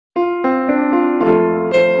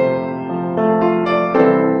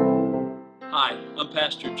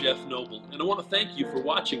Pastor Jeff Noble, and I want to thank you for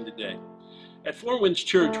watching today. At Four Winds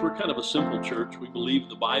Church, we're kind of a simple church. We believe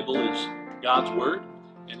the Bible is God's Word,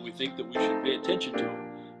 and we think that we should pay attention to it.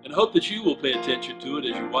 And I hope that you will pay attention to it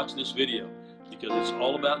as you watch this video, because it's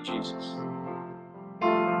all about Jesus.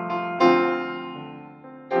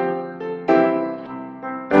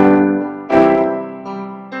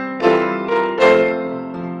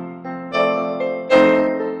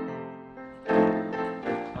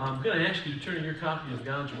 I'm going to ask you to turn in your copy of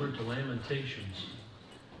God's Word to Lamentations.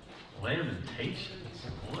 Lamentations?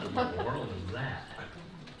 What in the world is that?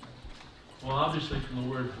 Well, obviously from the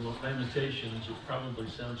word Lamentations, it probably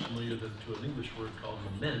sounds familiar to an English word called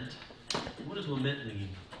lament. What does lament mean?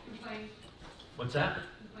 Complain. What's that?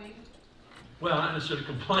 Complain. Well, not necessarily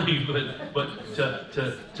complain, but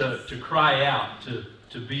to cry out, to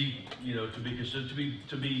be,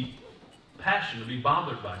 to be passionate, to be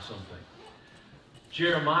bothered by something.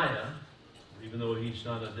 Jeremiah, even though he's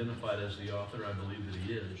not identified as the author, I believe that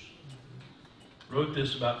he is, wrote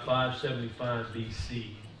this about 575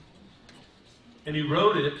 BC. And he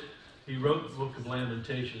wrote the book of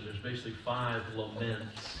Lamentations. There's basically 5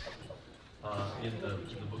 laments in the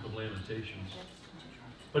book of Lamentations.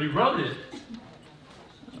 But he wrote it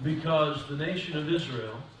because the nation of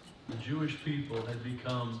Israel, the Jewish people, had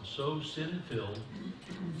become so sin-filled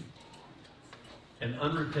and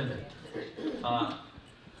unrepentant.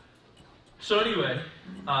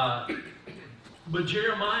 But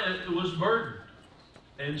Jeremiah was burdened.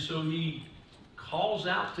 And so he calls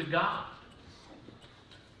out to God.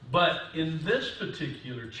 But in this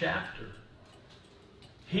particular chapter,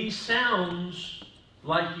 he sounds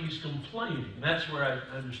like he's complaining. And that's where I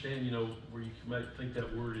understand, where you might think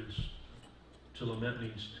that word is, to lament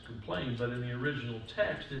means to complain. But in the original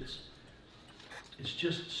text, it's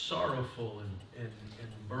just sorrowful and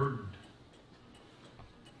burdened.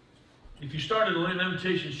 If you start in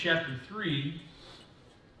Lamentations chapter 3,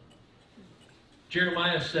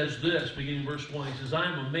 Jeremiah says this, beginning verse 1. He says, "I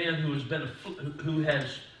am a man who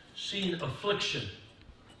has seen affliction."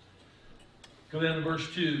 Go down to verse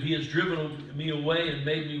 2. "He has driven me away and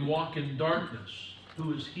made me walk in darkness."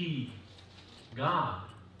 Who is he? God,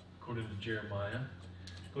 according to Jeremiah.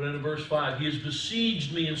 Go down to verse 5. "He has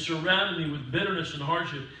besieged me and surrounded me with bitterness and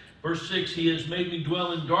hardship." Verse 6. "He has made me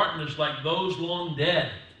dwell in darkness like those long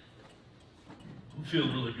dead." I'm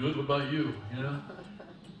feeling really good. What about you?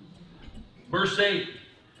 Verse 8.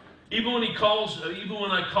 Even when I call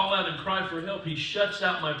out and cry for help, he shuts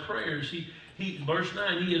out my prayers. Verse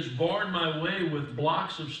 9. "He has barred my way with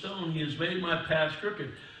blocks of stone. He has made my paths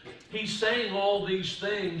crooked." He's saying all these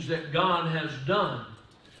things that God has done.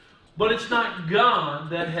 But it's not God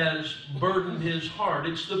that has burdened his heart.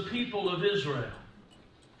 It's the people of Israel.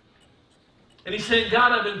 And he's saying,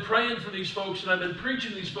 "God, I've been praying for these folks, and I've been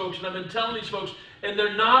preaching to these folks, and I've been telling these folks, and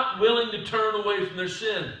they're not willing to turn away from their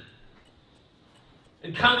sin.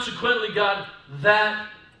 And consequently, God, that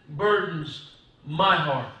burdens my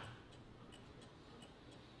heart."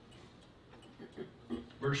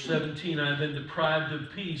 Verse 17, "I have been deprived of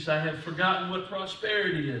peace. I have forgotten what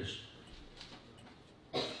prosperity is."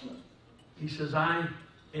 He says, "I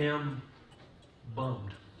am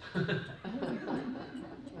bummed."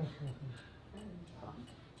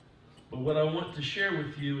 But what I want to share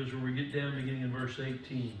with you is where we get down beginning in verse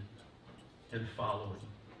 18 and following.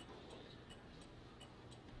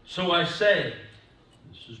 "So I say,"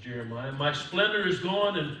 this is Jeremiah, "my splendor is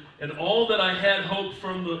gone, and all that I had hoped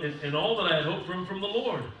from from the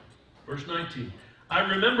Lord." Verse 19. "I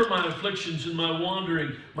remember my afflictions and my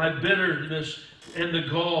wandering, my bitterness and the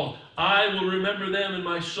gall. I will remember them, and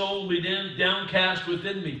my soul will be downcast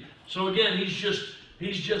within me." So again, he's just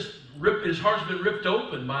ripped. His heart's been ripped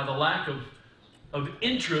open by the lack of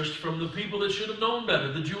interest from the people that should have known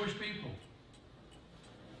better, the Jewish people.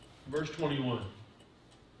 Verse 21.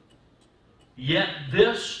 "Yet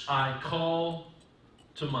this I call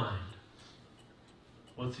to mind."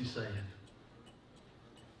 What's he saying?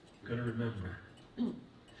 I'm going to remember.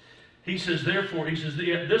 He says,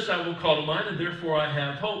 "This I will call to mind, and therefore I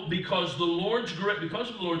have hope. Because of the Lord's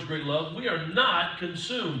great love, we are not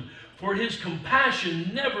consumed, for his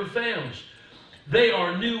compassion never fails. They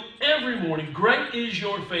are new every morning. Great is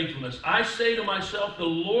your faithfulness. I say to myself, the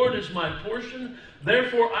Lord is my portion.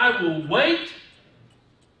 Therefore I will wait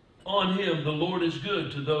on him. The Lord is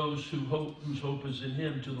good to those whose hope is in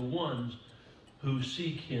him, to the ones who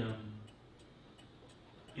seek him.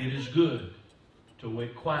 It is good to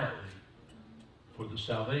wait quietly for the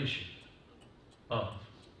salvation of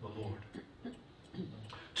the Lord."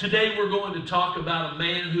 Today we're going to talk about a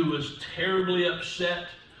man who was terribly upset,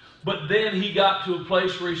 but then he got to a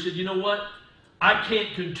place where he said, "You know what? I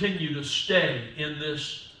can't continue to stay in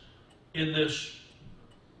this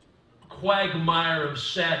quagmire of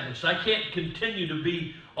sadness. I can't continue to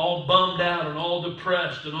be all bummed out and all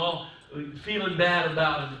depressed and all feeling bad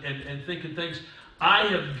about it and thinking things. I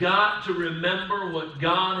have got to remember what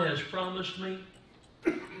God has promised me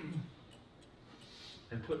and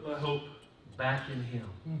put my hope back in Him.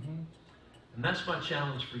 Mm-hmm. And that's my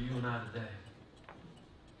challenge for you and I today.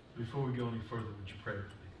 Before we go any further, would you pray with me?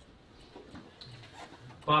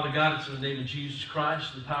 Father God, it's in the name of Jesus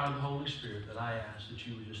Christ and the power of the Holy Spirit that I ask that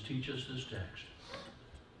you would just teach us this text.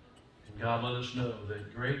 And God, let us know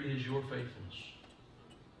that great is your faithfulness,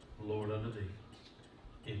 Lord, unto thee.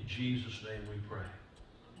 In Jesus' name we pray.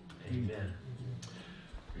 Amen.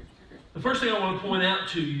 The first thing I want to point out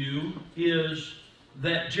to you is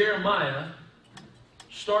that Jeremiah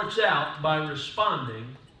starts out by responding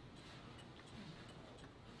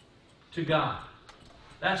to God.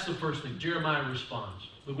 That's the first thing. Jeremiah responds.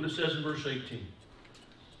 Look what it says in verse 18.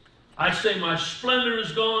 I say my splendor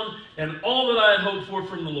is gone and all that I had hoped for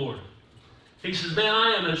from the Lord. He says, man,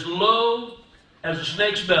 I am as low as a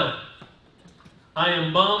snake's belly. I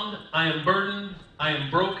am bummed, I am burdened, I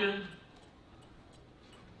am broken,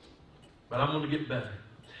 but I'm going to get better.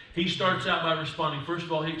 He starts out by responding. First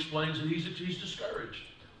of all, he explains that he's discouraged.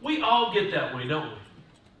 We all get that way, don't we?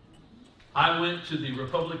 I went to the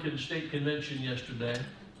Republican State Convention yesterday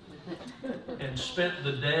and spent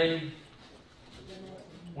the day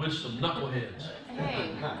with some knuckleheads.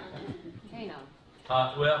 Hey now.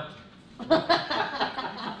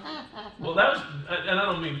 Well, that was,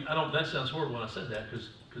 and that sounds horrible when I said that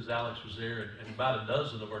because Alex was there and about a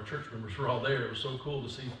dozen of our church members were all there. It was so cool to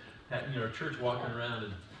see our church walking around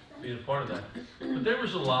and being a part of that. But there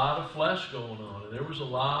was a lot of flesh going on, and there was a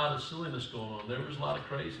lot of silliness going on. There was a lot of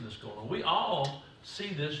craziness going on. We all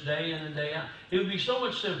see this day in and day out. It would be so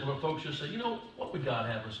much simpler if folks just say, what would God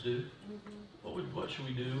have us do? What should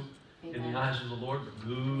we do in the eyes of the Lord? But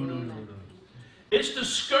no. It's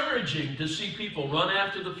discouraging to see people run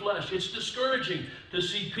after the flesh. It's discouraging to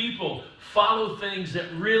see people follow things that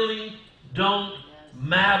really don't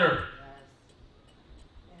matter.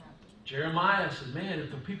 Jeremiah said, man,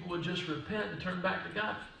 if the people would just repent and turn back to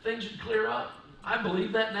God, things would clear up. I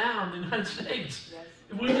believe that now in the United States. Yes.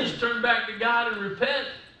 If we just turn back to God and repent,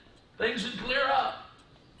 things would clear up.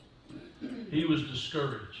 He was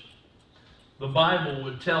discouraged. The Bible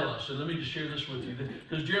would tell us, and let me just share this with you,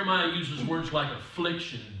 because Jeremiah uses words like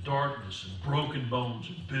affliction, darkness, and broken bones,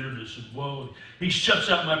 and bitterness, and woe. He shuts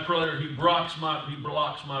out my prayer. He blocks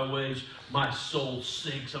my ways. My soul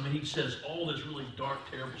sinks. He says all this really dark,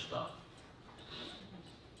 terrible stuff.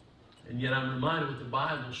 And yet I'm reminded what the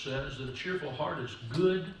Bible says, that a cheerful heart is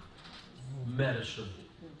good medicine.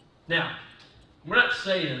 Now, we're not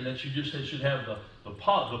saying that you just should have the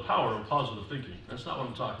power of positive thinking. That's not what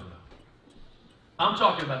I'm talking about. I'm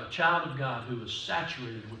talking about a child of God who is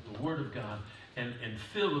saturated with the Word of God and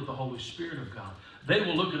filled with the Holy Spirit of God. They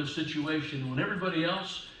will look at a situation when everybody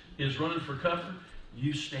else is running for cover.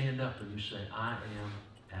 You stand up and you say, I am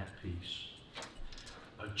at peace.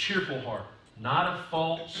 A cheerful heart. Not a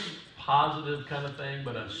false, positive kind of thing,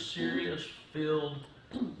 but a serious, filled,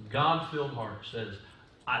 God-filled heart says,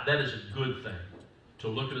 that is a good thing. To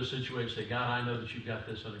look at a situation and say, God, I know that you've got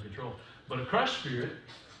this under control. But a crushed spirit,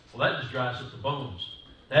 well, that just dries up the bones.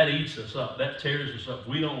 That eats us up. That tears us up.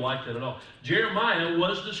 We don't like that at all. Jeremiah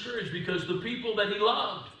was discouraged because the people that he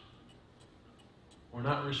loved were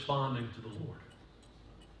not responding to the Lord.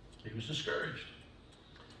 He was discouraged.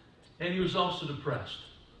 And he was also depressed.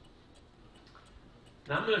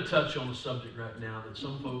 Now, I'm going to touch on a subject right now that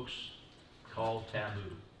some folks call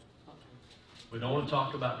taboo. We don't want to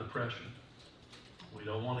talk about depression. We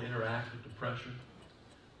don't want to interact with depression.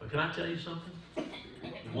 But can I tell you something?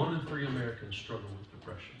 1 in 3 Americans struggle with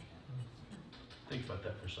depression. Think about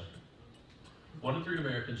that for a second. 1 in 3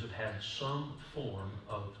 Americans have had some form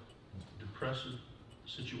of depressive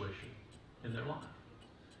situation in their life.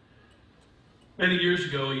 Many years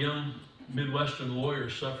ago, a young Midwestern lawyer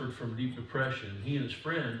suffered from deep depression. He and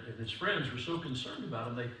his friends were so concerned about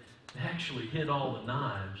him, they actually hid all the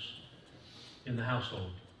knives in the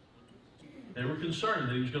household. They were concerned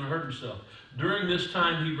that he was going to hurt himself. During this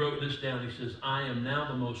time, he wrote this down. He says, I am now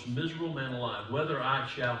the most miserable man alive. Whether I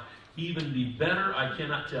shall even be better, I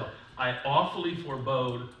cannot tell. I awfully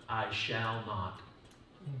forebode, I shall not.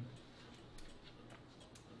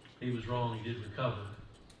 He was wrong. He did recover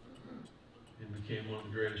and became one of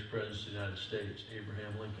the greatest presidents of the United States,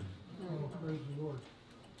 Abraham Lincoln. Oh, praise the Lord.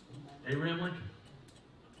 Abraham Lincoln.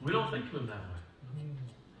 We don't think of him that way.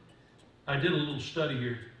 I did a little study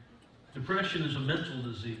here. Depression is a mental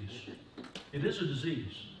disease. It is a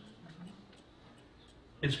disease.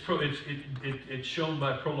 It's shown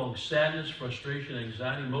by prolonged sadness, frustration,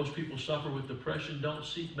 anxiety. Most people suffer with depression, don't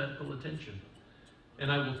seek medical attention.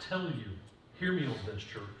 And I will tell you, hear me on this,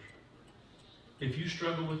 church. If you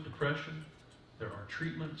struggle with depression, there are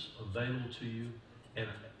treatments available to you. And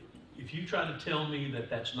if you try to tell me that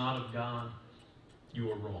that's not of God,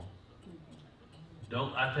 you are wrong.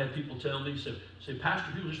 I've had people tell me, say,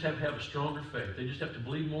 Pastor, people just have to have a stronger faith. They just have to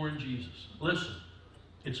believe more in Jesus. Listen,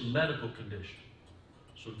 it's a medical condition.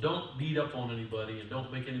 So don't beat up on anybody and don't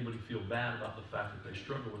make anybody feel bad about the fact that they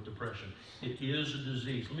struggle with depression. It is a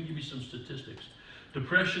disease. Let me give you some statistics.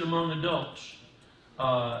 Depression among adults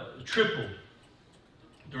tripled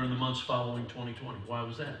during the months following 2020. Why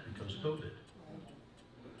was that? Because of COVID.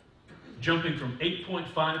 Jumping from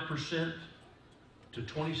 8.5% to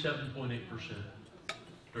 27.8%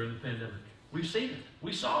 during the pandemic. We've seen it.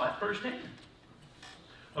 We saw it firsthand.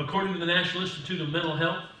 According to the National Institute of Mental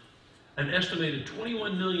Health, an estimated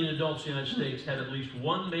 21 million adults in the United States had at least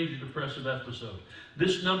one major depressive episode.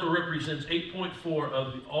 This number represents 8.4%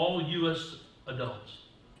 of all U.S. adults.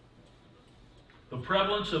 The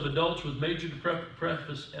prevalence of adults with major depressive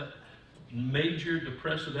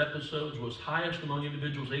episodes was highest among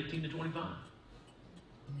individuals 18 to 25,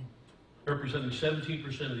 representing 17%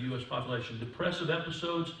 of the U.S. population. Depressive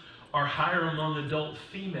episodes are higher among adult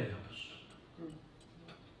females,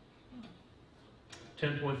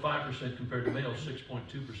 10.5% compared to males,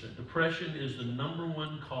 6.2%. Depression is the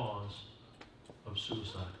 #1 cause of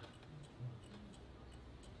suicide.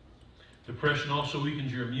 Depression also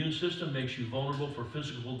weakens your immune system, makes you vulnerable for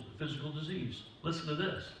physical disease. Listen to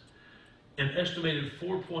this. An estimated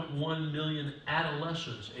 4.1 million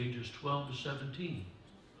adolescents ages 12 to 17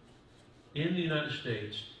 in the United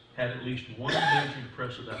States had at least one major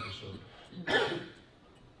depressive episode.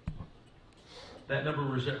 That number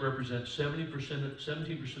represents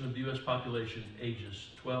 17% of the U.S. population ages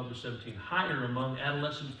 12 to 17, higher among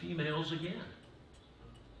adolescent females again.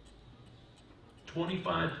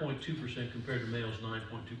 25.2% compared to males,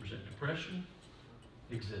 9.2%. Depression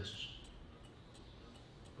exists.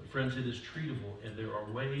 But friends, it is treatable, and there are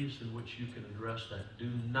ways in which you can address that. Do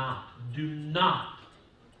not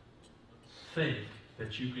think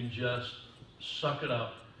that you can just suck it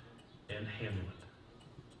up and handle it.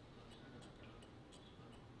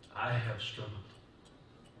 I have struggled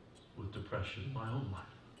with depression in my own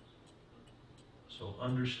life. So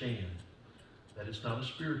understand that it's not a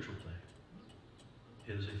spiritual thing.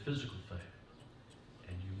 It is a physical thing.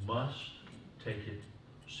 And you must take it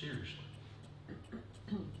seriously.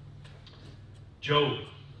 Job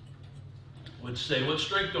would say, what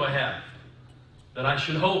strength do I have that I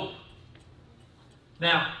should hope?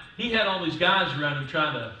 Now, he had all these guys around him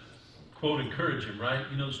trying to, quote, encourage him, right?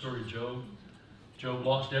 You know the story of Job. Job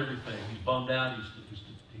lost everything. He's bummed out.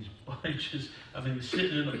 He's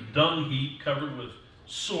sitting in a dung heap covered with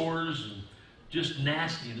sores and just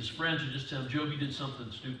nasty. And his friends would just tell him, Job, you did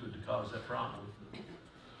something stupid to cause that problem.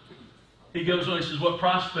 He goes on, he says, what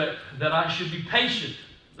prospect that I should be patient?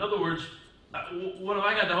 In other words, what have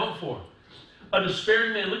I got to hope for? A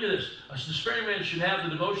despairing man, look at this. A despairing man should have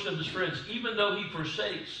the devotion of his friends, even though he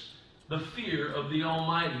forsakes the fear of the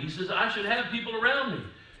Almighty. He says, I should have people around me.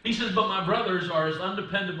 He says, but my brothers are as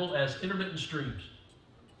undependable as intermittent streams.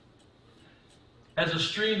 As a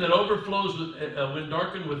stream that overflows when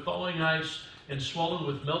darkened with thawing ice and swollen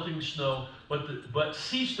with melting snow, but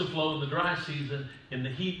cease to flow in the dry season. In the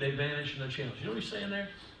heat, they vanish in their channels. You know what he's saying there?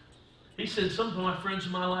 He said, some of my friends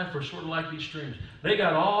in my life are sort of like these streams. They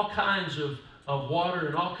got all kinds of water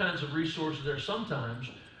and all kinds of resources there sometimes,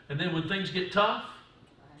 and then when things get tough,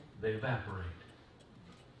 they evaporate.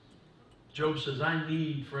 Job says, I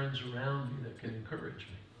need friends around me that can encourage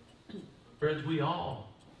me. Friends, we all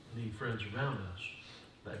need friends around us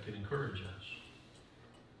that can encourage us.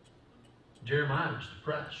 Jeremiah was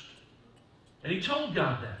depressed. And he told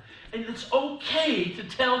God that. And it's okay to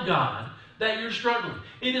tell God that you're struggling.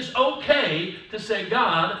 It is okay to say,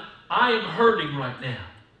 God, I am hurting right now.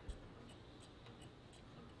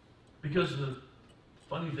 Because the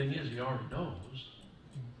funny thing is, he already knows.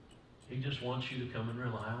 He just wants you to come and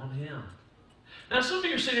rely on him. Now, some of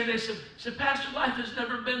you are sitting there and they say, Pastor, life has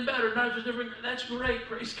never been better. Life has never been, that's great.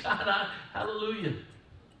 Praise God. Hallelujah.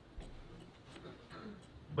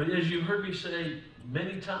 But as you've heard me say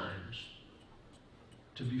many times,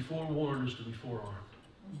 to be forewarned is to be forearmed.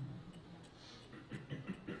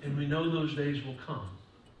 And we know those days will come.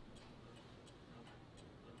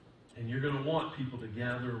 And you're going to want people to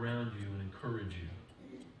gather around you and encourage you.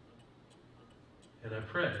 And I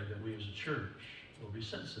pray that we as a church will be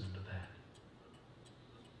sensitive to that.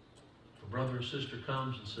 If a brother or sister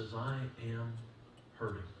comes and says, I am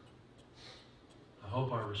hurting.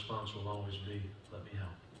 hope our response will always be, let me help.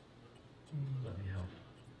 Let me help.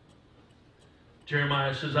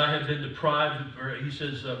 Jeremiah says, I have been deprived, or he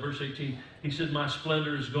says, verse 18, he said, my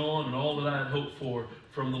splendor is gone and all that I had hoped for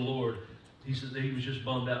from the Lord. He said that he was just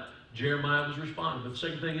bummed out. Jeremiah was responding. But the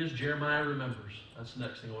second thing is, Jeremiah remembers. That's the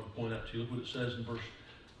next thing I want to point out to you. Look what it says in verse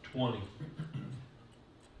 21.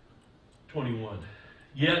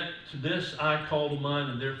 Yet to this I call to mind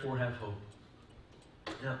and therefore have hope.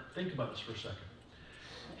 Now, think about this for a second.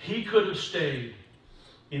 He could have stayed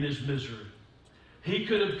in his misery. He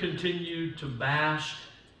could have continued to bask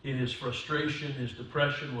in his frustration, his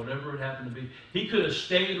depression, whatever it happened to be. He could have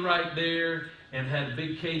stayed right there and had a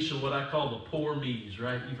big case of what I call the poor me's,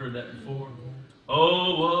 right? You've heard that before.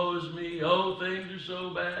 Oh, woe is me. Oh, things are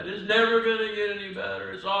so bad. It's never going to get any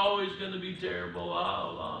better. It's always going to be terrible.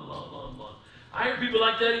 Oh, blah, blah, blah, blah. I hear people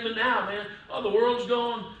like that even now, man. Oh, the world's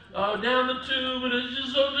going down the tube, and it's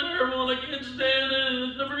just so terrible, and I can't stand it, and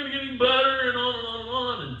it's never going to get any better, and on and on and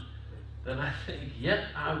on. And then I think, yet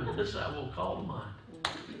this I will call to mind.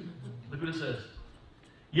 Look what it says.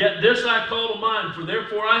 Yet this I call to mind, for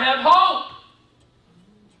therefore I have hope.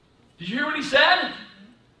 Did you hear what he said?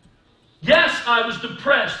 Yes, I was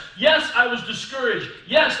depressed. Yes, I was discouraged.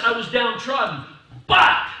 Yes, I was downtrodden.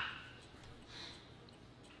 But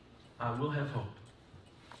I will have hope.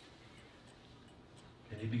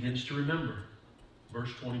 And he begins to remember.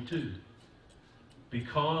 Verse 22.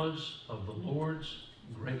 Because of the Lord's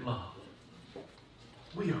great love,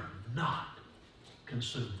 we are not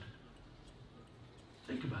consumed.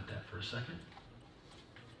 Think about that for a second.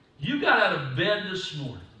 You got out of bed this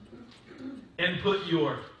morning and put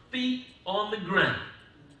your feet on the ground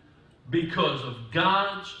because of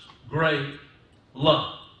God's great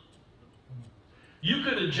love. You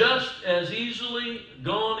could have just as easily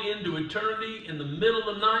gone into eternity in the middle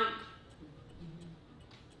of the night,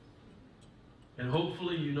 and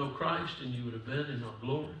hopefully you know Christ and you would have been in our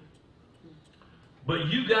glory. But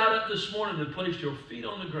you got up this morning and placed your feet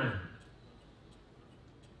on the ground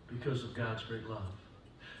because of God's great love.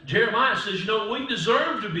 Jeremiah says, we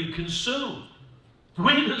deserve to be consumed.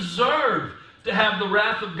 We deserve to have the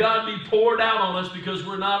wrath of God be poured out on us because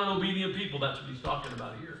we're not an obedient people. That's what he's talking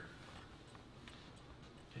about here.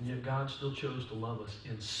 And yet God still chose to love us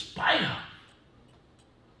in spite of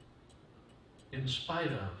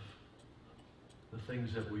the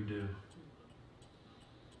things that we do.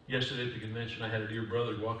 Yesterday at the convention, I had a dear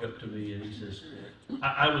brother walk up to me and he says,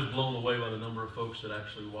 I was blown away by the number of folks that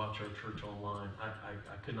actually watch our church online.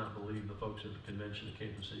 I could not believe the folks at the convention that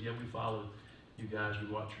came and said, yeah, we followed you guys. We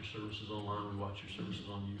watch your services online. We watch your services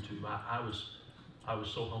on YouTube. I was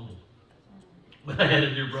so humbled. But I had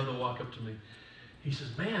a dear brother walk up to me. He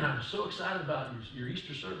says, man, I was so excited about your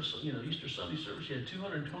Easter service, Easter Sunday service. You had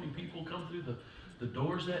 220 people come through the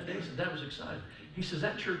doors that day. He said, that was exciting. He says,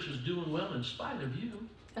 that church is doing well in spite of you.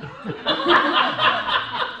 And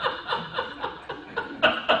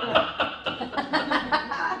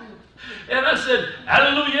I said,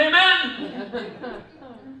 hallelujah, amen.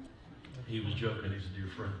 He was joking. He's a dear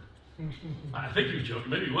friend. I think he was joking.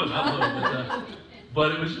 Maybe he wasn't. I don't know.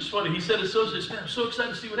 But it was just funny. He said, I'm so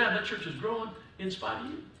excited to see what happened. That church is growing in spite of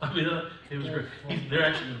you. I mean, it was great. They're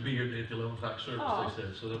actually going to be here at the 11 o'clock service, they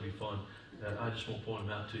said, so that'll be fun. I just won't point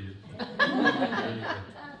them out to you. Anyway.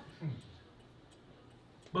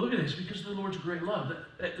 But look at this, because of the Lord's great love.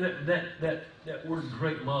 That word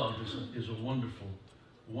great love is a wonderful,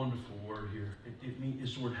 wonderful word here.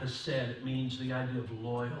 It's the word hesed. It means the idea of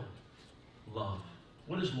loyal love.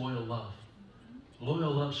 What is loyal love?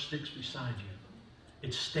 Loyal love sticks beside you.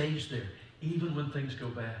 It stays there, even when things go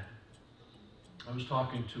bad. I was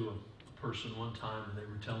talking to a person one time, and they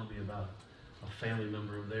were telling me about a family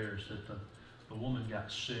member of theirs that the woman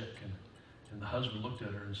got sick, and the husband looked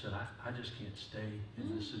at her and said, I just can't stay in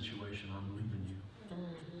this situation. I'm leaving you.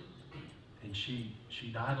 And she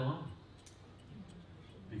died alone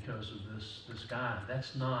because of this guy.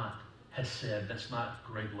 That's not hesed. That's not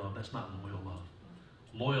great love. That's not loyal love.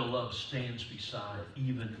 Loyal love stands beside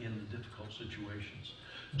even in the difficult situations.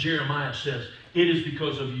 Jeremiah says, it is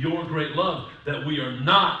because of your great love that we are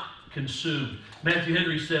not consumed. Matthew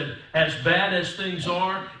Henry said, as bad as things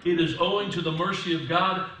are, it is owing to the mercy of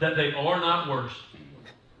God that they are not worse.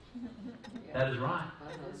 That is right.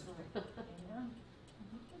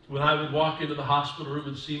 When I would walk into the hospital room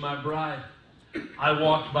and see my bride, I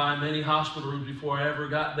walked by many hospital rooms before I ever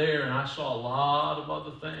got there, and I saw a lot of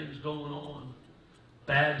other things going on.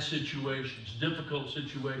 Bad situations, difficult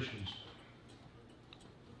situations.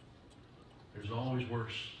 There's always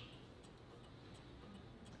worse.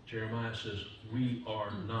 Jeremiah says, we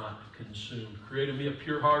are not consumed. Create in me a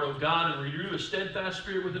pure heart, O God, and renew a steadfast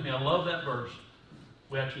spirit within me. I love that verse.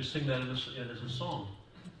 We actually sing that as a song.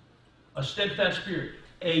 A steadfast spirit,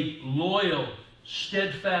 a loyal,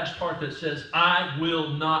 steadfast heart that says, I will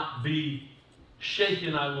not be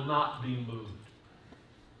shaken, I will not be moved.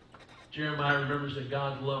 Jeremiah remembers that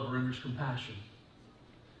God's love renders compassion.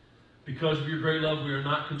 Because of your great love, we are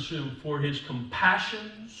not consumed, for his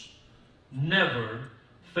compassions never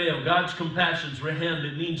fail. God's compassions, rehem,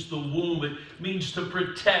 it means the womb, it means to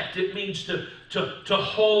protect, it means to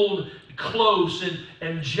hold close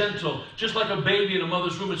and gentle. Just like a baby in a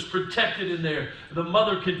mother's womb, it's protected in there. The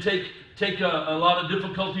mother can take a lot of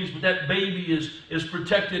difficulties, but that baby is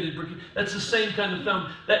protected. That's the same kind of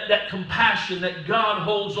thing. That compassion that God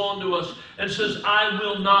holds on to us and says, I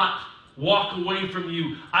will not walk away from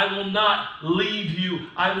you. I will not leave you.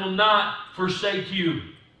 I will not forsake you.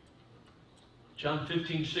 John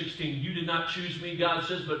 15:16, you did not choose me, God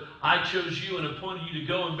says, but I chose you and appointed you to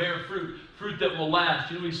go and bear fruit, fruit that will last.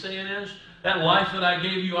 You know what he's saying is, that life that I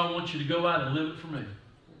gave you, I want you to go out and live it for me.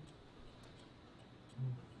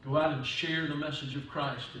 Go out and share the message of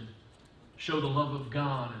Christ and show the love of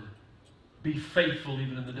God and be faithful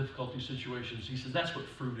even in the difficulty situations. He says that's what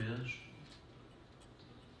fruit is.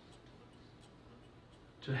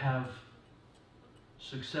 To have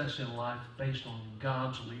success in life based on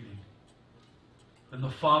God's leading. And the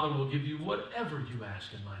Father will give you whatever you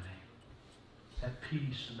ask in my name. That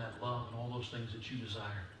peace and that love and all those things that you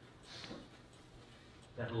desire.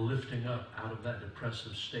 That lifting up out of that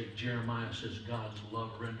depressive state. Jeremiah says God's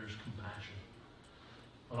love renders compassion.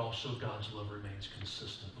 But also God's love remains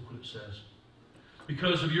consistent. Look what it says.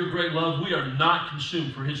 Because of your great love, we are not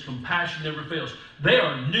consumed, for his compassion never fails. They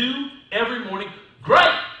are new every morning.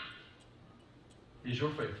 Great is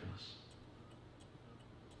your faithfulness.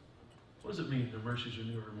 What does it mean the mercies are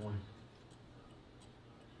new every morning?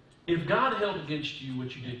 If God held against you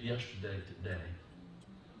what you did yesterday, today,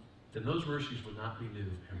 then those mercies would not be new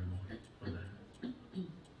every morning, would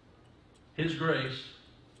they? His grace,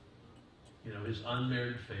 his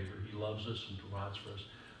unmerited favor, he loves us and provides for us.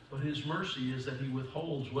 But his mercy is that he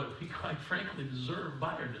withholds what we quite frankly deserve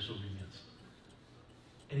by our disobedience.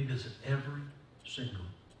 And he does it every single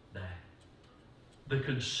day. The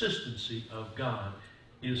consistency of God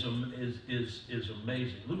is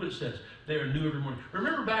amazing. Look what it says. They are new every morning.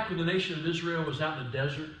 Remember back when the nation of Israel was out in the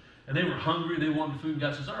desert and they were hungry, they wanted food, and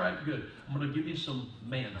God says, all right, good. I'm going to give you some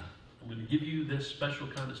manna. I'm going to give you this special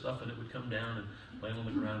kind of stuff, and it would come down and land on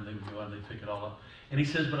the ground, and they would go out and they'd pick it all up. And he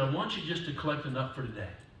says, but I want you just to collect enough for today.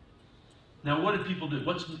 Now, what did people do?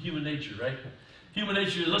 What's human nature, right? Human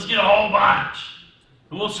nature is, let's get a whole bunch.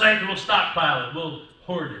 And we'll save it, we'll stockpile it, we'll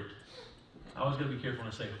hoard it. I always got to be careful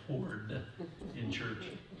when I say hoard in church.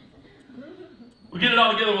 We'll get it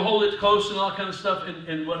all together, we'll hold it close and all that kind of stuff,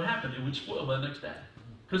 and what happened? It would spoil by the next day.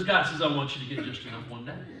 Because God says, I want you to get just enough one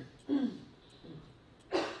day.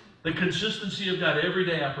 The consistency of God. Every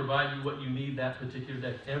day I provide you what you need that particular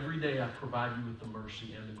day. Every day I provide you with the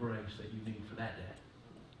mercy and the grace that you need for that day.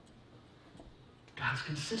 God's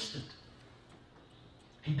consistent.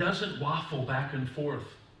 He doesn't waffle back and forth.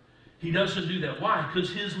 He doesn't do that. Why?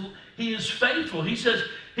 Because he is faithful. He says,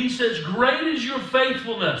 great is your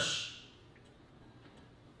faithfulness.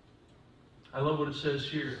 I love what it says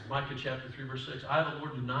here, Micah chapter 3, verse 6. I, the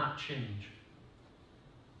Lord, do not change.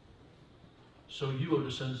 So you, O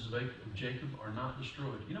descendants of Jacob, are not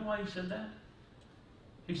destroyed. You know why he said that?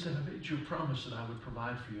 He said, I made you a promise that I would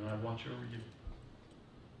provide for you and I'd watch over you.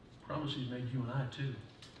 Promise he's made you and I too.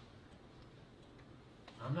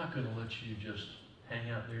 I'm not going to let you just hang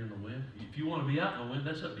out there in the wind. If you want to be out in the wind,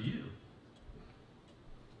 that's up to you.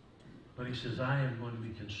 But he says, I am going to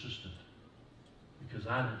be consistent because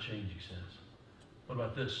I don't change, he says. What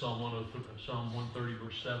about this? Psalm 130,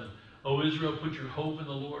 verse 7. O Israel, put your hope in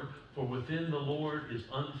the Lord, for within the Lord is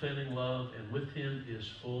unfailing love, and with him is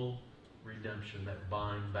full redemption, that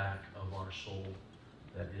buying back of our soul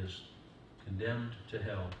that is condemned to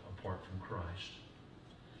hell apart from Christ.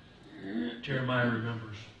 Jeremiah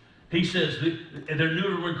remembers. He says, and they're new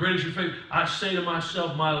everywhere, great is your faith. I say to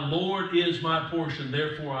myself, my Lord is my portion,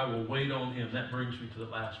 therefore I will wait on him. That brings me to the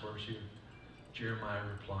last verse here. Jeremiah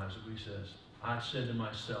replies, what he says, I said to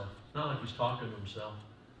myself, not like he's talking to himself,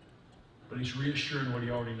 but he's reassuring what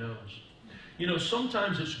he already knows. You know,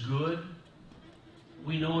 sometimes it's good.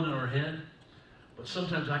 We know it in our head, but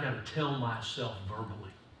sometimes I got to tell myself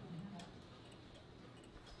verbally.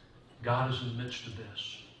 God is in the midst of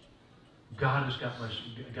this. God is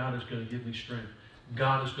going to give me strength.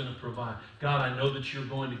 God is going to provide. God, I know that you're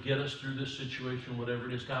going to get us through this situation, whatever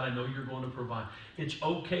it is. God, I know you're going to provide. It's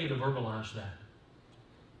okay to verbalize that.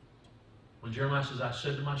 When Jeremiah says, I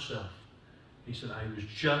said to myself, He said, I was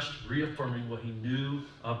just reaffirming what he knew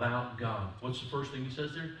about God. What's the first thing he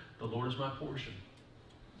says there? The Lord is my portion.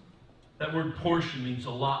 That word portion means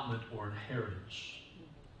allotment or inheritance.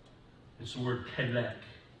 It's the word kelek.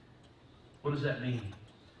 What does that mean?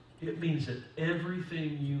 It means that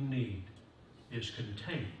everything you need is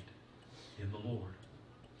contained in the Lord.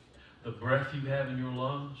 The breath you have in your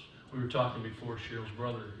lungs. We were talking before, Cheryl's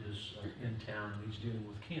brother is in town and he's dealing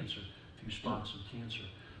with cancer, a few spots of cancer.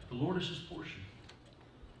 The Lord is his portion.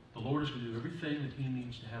 The Lord is going to do everything that he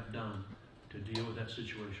needs to have done to deal with that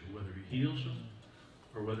situation, whether he heals him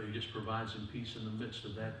or whether he just provides him peace in the midst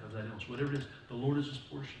of that illness. Whatever it is, the Lord is his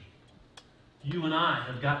portion. You and I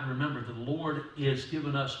have got to remember the Lord has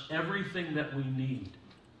given us everything that we need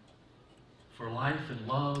for life and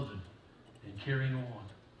love and carrying on.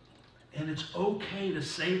 And it's okay to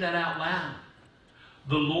say that out loud.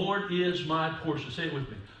 The Lord is my portion. Say it with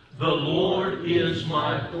me. The Lord is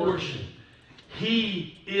my portion.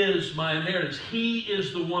 He is my inheritance. He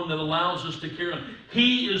is the one that allows us to carry on.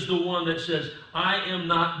 He is the one that says, I am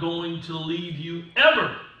not going to leave you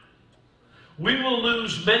ever. We will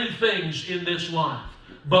lose many things in this life,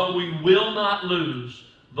 but we will not lose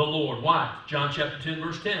the Lord. Why? John chapter 10,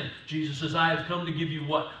 verse 10. Jesus says, I have come to give you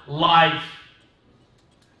what? Life.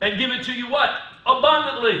 And give it to you what?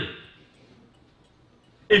 Abundantly.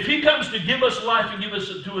 If he comes to give us life and give it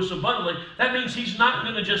to us abundantly, that means he's not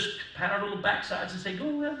going to just pat our little backsides and say,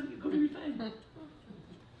 go ahead, go do your thing.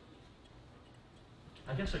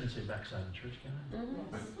 I guess I can say backside in church, can I?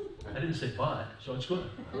 Mm-hmm. I didn't say butt, so it's good.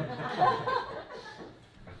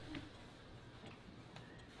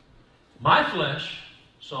 My flesh,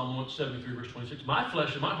 Psalm 173, verse 26, my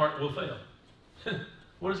flesh and my heart will fail.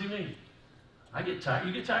 What does he mean? I get tired.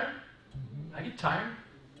 You get tired? I get tired.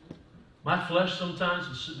 My flesh sometimes,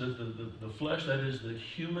 the flesh, that is the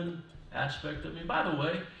human aspect of me. By the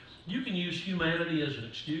way, you can use humanity as an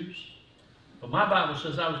excuse, but my Bible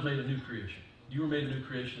says I was made a new creation. You were made a new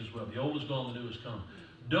creation as well. The old is gone, the new has come.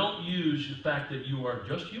 Don't use the fact that you are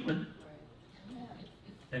just human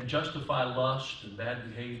and justify lust and bad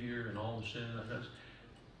behavior and all the sin.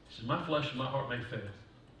 He says, my flesh and my heart may fail.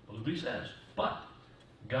 Well, look what he says. But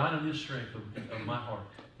God in his strength of my heart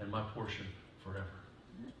and my portion forever.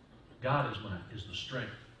 God is the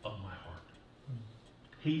strength of my heart.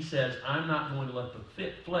 He says, I'm not going to let the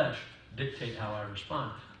fit flesh dictate how I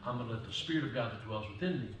respond. I'm going to let the Spirit of God that dwells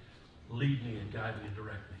within me lead me and guide me and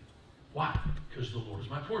direct me. Why? Because the Lord is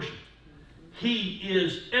my portion. He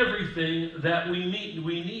is everything that we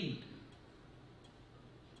need.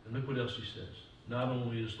 And look what else he says. Not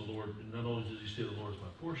only does he say the Lord is my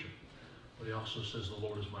portion, but he also says the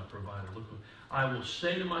Lord is my provider. Look, I will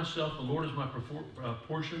say to myself, the Lord is my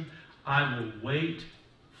portion. I will wait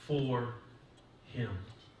for him.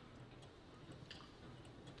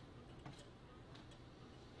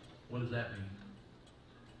 What does that mean?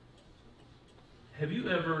 Have you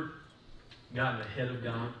ever gotten ahead of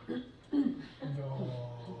God? No.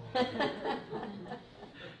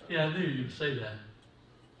 Yeah, I knew you'd say that.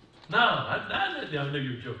 No, I knew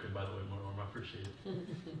you were joking, by the way, Norm. I appreciate it.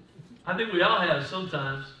 I think we all have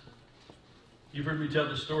sometimes. You've heard me tell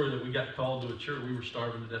the story that we got called to a church. We were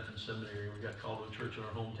starving to death in seminary. We got called to a church in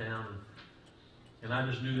our hometown. And I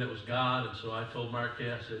just knew that was God. And so I told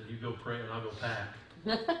Marquette, I said, you go pray and I'll go pack.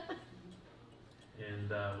 And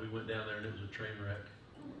we went down there and it was a train wreck.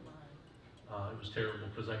 It was terrible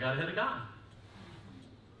because I got ahead of God.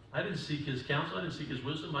 I didn't seek his counsel. I didn't seek his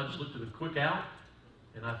wisdom. I just looked at a quick out.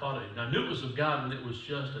 And I thought, I knew it was of God, and it was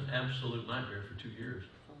just an absolute nightmare for 2 years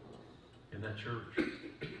in that church.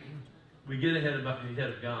 We get ahead of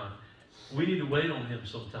God. We need to wait on him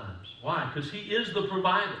sometimes. Why? Because he is the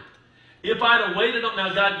provider. If I'd have waited on,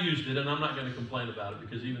 now God used it, and I'm not going to complain about it,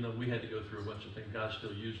 because even though we had to go through a bunch of things, God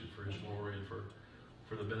still used it for his glory and for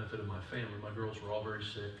the benefit of my family. My girls were all very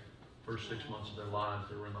sick. First 6 months of their lives,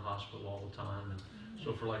 they were in the hospital all the time. And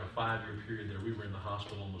so for like a 5-year period there, we were in the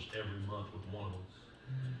hospital almost every month with one of them.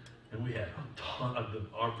 And we had a ton of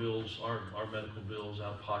our bills, our medical bills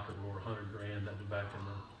out of pocket were over $100,000. That was back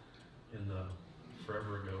in the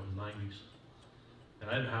forever ago, in the 90s.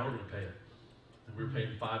 And I didn't know how we were going to pay it. And we were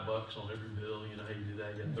paying $5 on every bill. You know how you do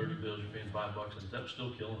that? You got 30 bills, you're paying $5, and that was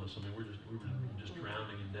still killing us. I mean, we were just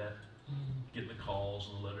drowning in debt, getting the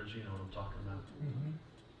calls and the letters. You know what I'm talking about.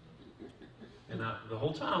 And the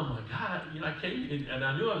whole time, I'm like, God, you know, I came and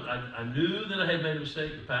I knew that I had made a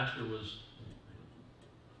mistake. The pastor was.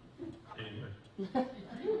 Anyway.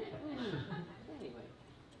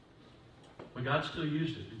 But God still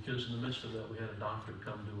used it because in the midst of that we had a doctor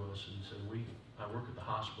come to us and said, I work at the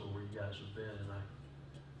hospital where you guys have been and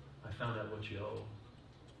I found out what you owe.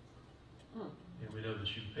 And we know that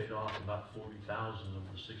you've paid off about $40,000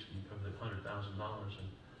 of the $100,000, and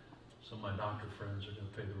some of my doctor friends are going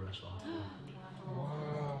to pay the rest off.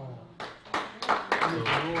 Wow.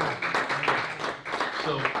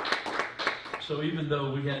 So even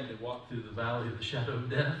though we had to walk through the valley of the shadow of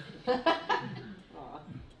death,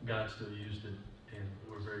 God still used it, and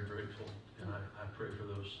we're very grateful. And I pray for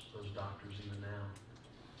those doctors even now,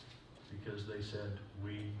 because they said,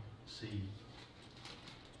 we see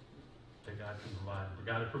that God can provide. But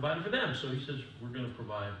God had provided for them, so He says we're going to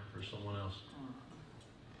provide for someone else.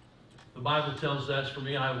 The Bible tells us, for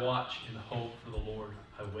me, I watch and hope for the Lord.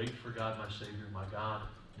 I wait for God, my Savior. My God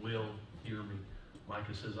will hear me.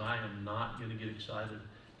 Micah says, I am not going to get excited,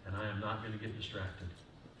 and I am not going to get distracted.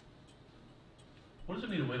 What does it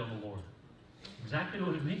mean to wait on the Lord? Exactly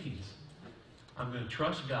what it means. I'm going to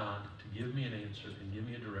trust God to give me an answer and give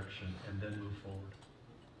me a direction and then move forward.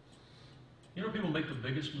 You know, people make the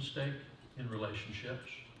biggest mistake in relationships.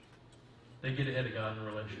 They get ahead of God in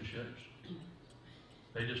relationships.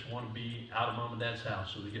 They just want to be out of mom and dad's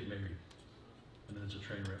house, so they get married. And then it's a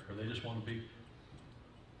train wreck. Or they just want to be,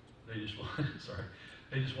 they just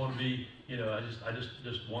want to be, you know, I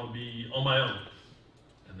just want to be on my own.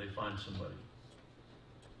 And they find somebody.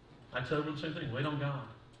 I tell everyone the same thing. Wait on God.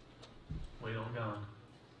 Wait on God.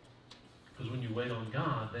 Because when you wait on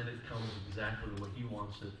God, then it comes exactly the way He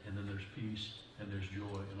wants it. And then there's peace and there's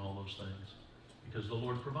joy and all those things. Because the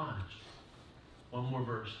Lord provides. One more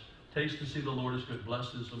verse. Taste and see the Lord is good.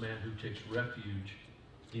 Blessed is the man who takes refuge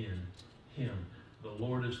in Him. The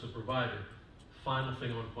Lord is the provider. Final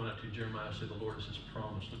thing I want to point out to you, Jeremiah said the Lord is His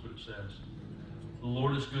promise. Look what it says. The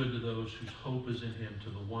Lord is good to those whose hope is in Him, to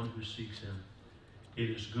the one who seeks Him. It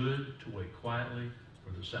is good to wait quietly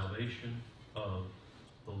for the salvation of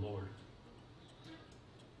the Lord.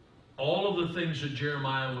 All of the things that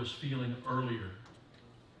Jeremiah was feeling earlier,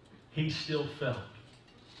 he still felt.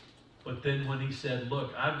 But then when he said,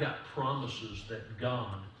 look, I've got promises that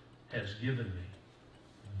God has given me,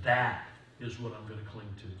 that is what I'm going to cling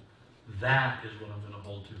to. That is what I'm going to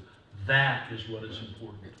hold to. That is what is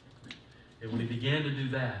important. And when he began to do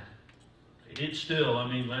that, it's still,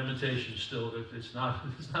 I mean, Lamentations still, it's not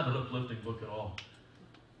an uplifting book at all.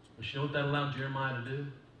 But you know what that allowed Jeremiah to do?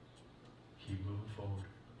 Keep moving forward.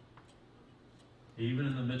 Even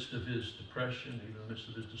in the midst of his depression, even in the midst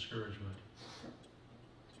of his discouragement,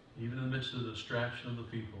 even in the midst of the distraction of the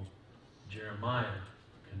people, Jeremiah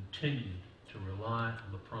continued to rely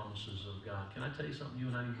on the promises of God. Can I tell you something? You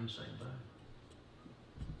and I need to do the same thing.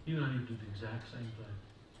 You and I need to do the exact same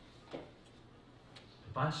thing.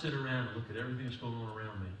 If I sit around and look at everything that's going on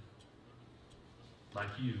around me, like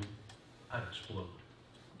you, I'd explode.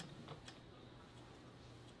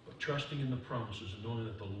 But trusting in the promises and knowing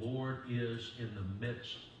that the Lord is in the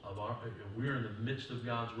midst of we're in the midst of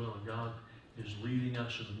God's will, and God is leading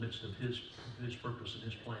us in the midst of His purpose and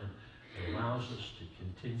His plan, it allows us to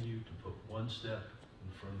continue to put one step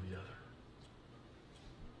in front of the other.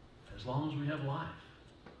 As long as we have life.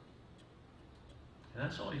 And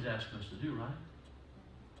that's all He's asking us to do, right?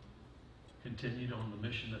 Continued on the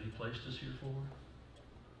mission that He placed us here for.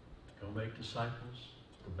 To go make disciples,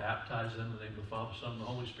 to baptize them in the name of the Father, Son, and the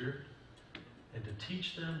Holy Spirit, and to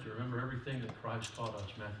teach them to remember everything that Christ taught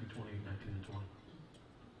us, Matthew 28, 19, and 20.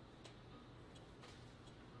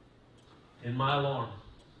 In my alarm,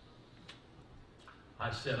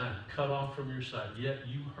 I said, I am cut off from your sight, yet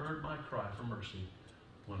you heard my cry for mercy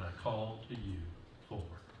when I called to you for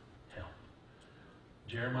help.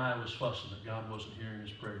 Jeremiah was fussing that God wasn't hearing his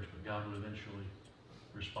prayers, but God would eventually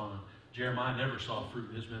respond. Jeremiah never saw fruit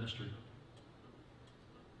in his ministry,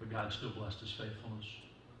 but God still blessed his faithfulness.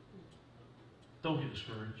 Don't get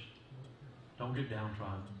discouraged. Don't get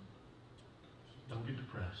downtrodden. Don't get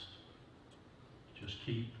depressed. Just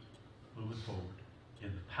keep moving forward in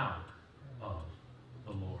the power of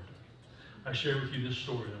the Lord. I share with you this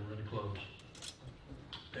story, and we're going to close.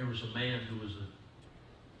 There was a man who was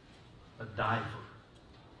a diver.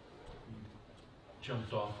 He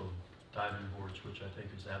jumped off of diving boards, which I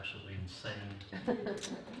think is absolutely insane.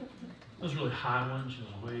 Those really high ones,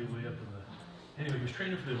 way up in the... Anyway, he was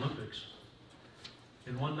training for the Olympics.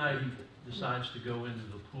 And one night he decides to go into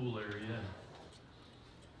the pool area. And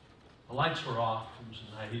the lights were off. It was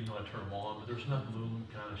a night. He didn't know how to turn them on, but there was enough moon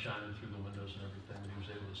kind of shining through the windows and everything that he was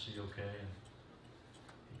able to see okay. And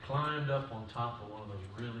he climbed up on top of one of those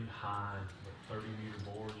really high,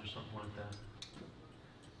 30-meter boards or something like that.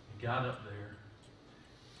 He got up there,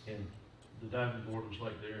 and the diving board was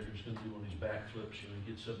like there, and he was going to do one of these backflips.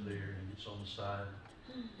 He gets up there and he gets on the side.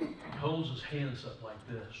 He holds his hands up like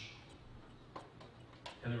this.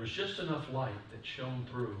 And there was just enough light that shone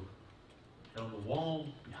through. And on the wall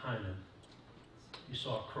behind him, he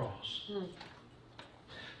saw a cross.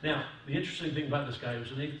 Now, the interesting thing about this guy, he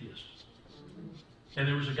was an atheist. And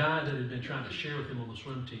there was a guy that had been trying to share with him on the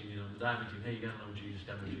swim team, you know, the diving team, hey, you got to know Jesus,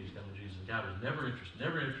 got to know Jesus, got to know Jesus. The guy was never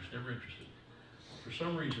interested. For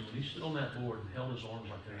some reason, when he stood on that board and held his arms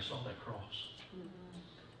like that, he saw that cross.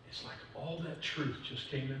 It's like all that truth just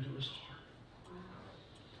came into his heart.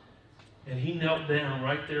 And he knelt down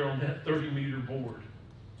right there on that 30-meter board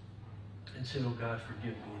and said, oh God,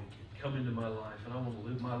 forgive me. Come into my life, and I want to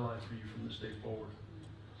live my life for you from this day forward.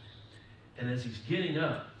 And as he's getting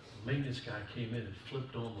up, the maintenance guy came in and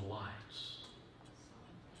flipped on the lights.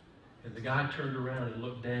 And the guy turned around and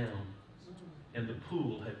looked down, and the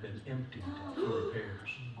pool had been emptied for repairs.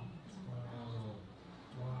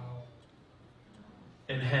 Wow.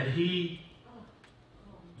 And had he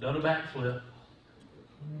done a backflip,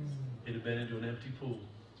 it had been into an empty pool.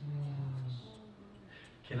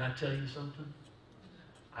 Can I tell you something?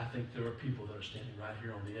 I think there are people that are standing right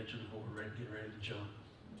here on the edge of the board, getting ready to jump.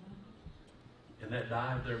 And that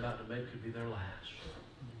dive they're about to make could be their last.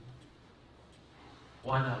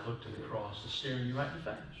 Why not look to the cross that's staring you right in the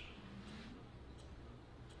face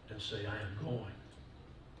and say, I am going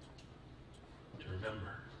to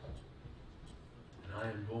remember, and I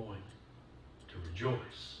am going to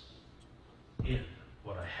rejoice in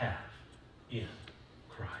what I have in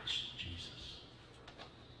Christ Jesus.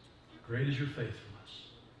 Great is your faithfulness,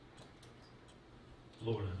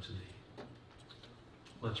 Lord, unto thee.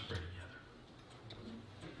 Let's pray together.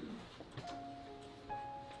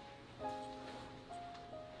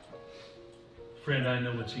 Friend, I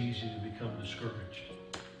know it's easy to become discouraged.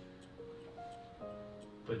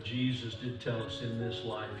 But Jesus did tell us in this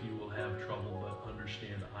life you will have trouble, but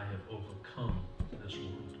understand I have overcome this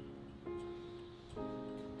world.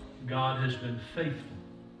 God has been faithful.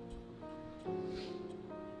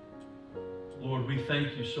 Lord, we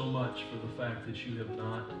thank you so much for the fact that you have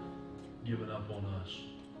not given up on us.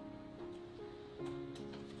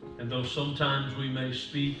 And though sometimes we may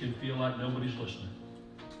speak and feel like nobody's listening,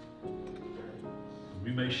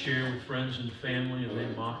 we may share with friends and family and they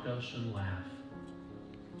mock us and laugh.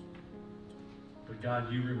 But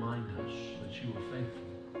God, you remind us that you are faithful.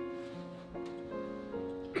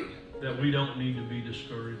 That we don't need to be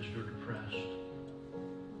discouraged or depressed.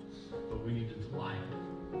 But we need to delight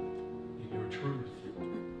in your truth.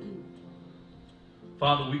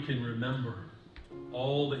 Father, we can remember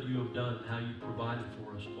all that you have done and how you provided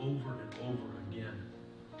for us over and over again.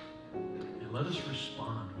 And let us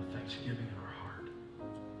respond with thanksgiving in our heart.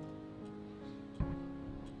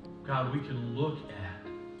 God, we can look at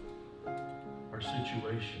our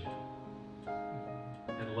situation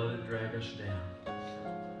and let it drag us down.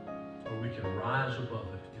 Or we can rise above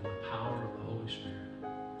it in the power of the Holy Spirit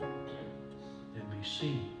and be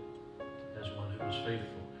seen as one who is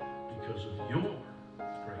faithful because of your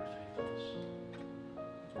great faithfulness.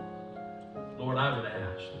 Lord, I would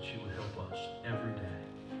ask that you would help us every day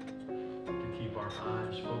to keep our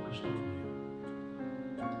eyes focused on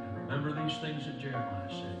you. Remember these things that Jeremiah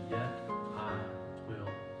said, yet I will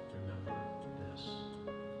remember this.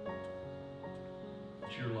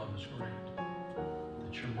 That your love is great,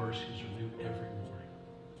 that your mercies are new every morning,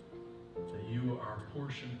 that you are our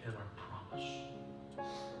portion and our promise.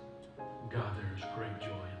 God, there is great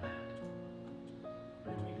joy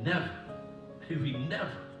in that. May we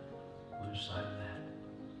never lose sight of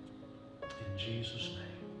that. In Jesus'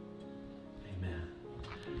 name, amen.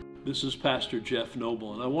 This is Pastor Jeff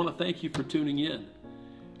Noble, and I want to thank you for tuning in.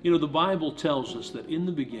 You know, the Bible tells us that in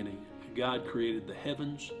the beginning, God created the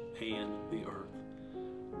heavens and the earth.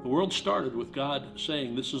 The world started with God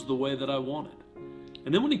saying, this is the way that I want it.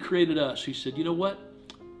 And then when he created us, he said, you know what?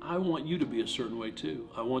 I want you to be a certain way too.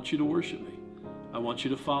 I want you to worship me. I want you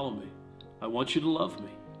to follow me. I want you to love me.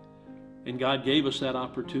 And God gave us that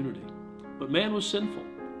opportunity. But man was sinful.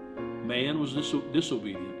 Man was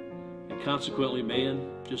disobedient. And consequently,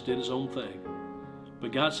 man just did his own thing.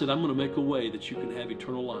 But God said, I'm going to make a way that you can have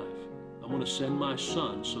eternal life. I'm going to send my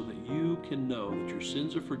son so that you can know that your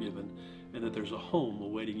sins are forgiven and that there's a home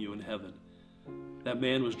awaiting you in heaven. That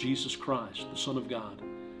man was Jesus Christ, the Son of God.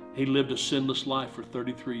 He lived a sinless life for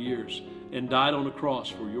 33 years and died on a cross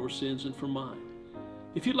for your sins and for mine.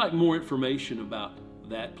 If you'd like more information about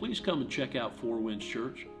that, please come and check out Four Winds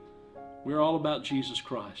Church. We're all about Jesus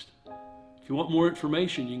Christ. If you want more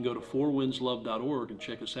information, you can go to fourwindslove.org and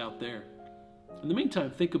check us out there. In the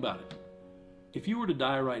meantime, think about it. If you were to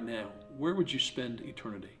die right now, where would you spend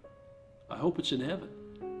eternity? I hope it's in heaven,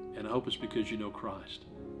 and I hope it's because you know Christ.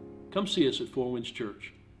 Come see us at Four Winds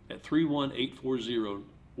Church at 31840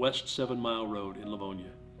 West 7 Mile Road in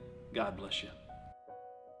Livonia. God bless you.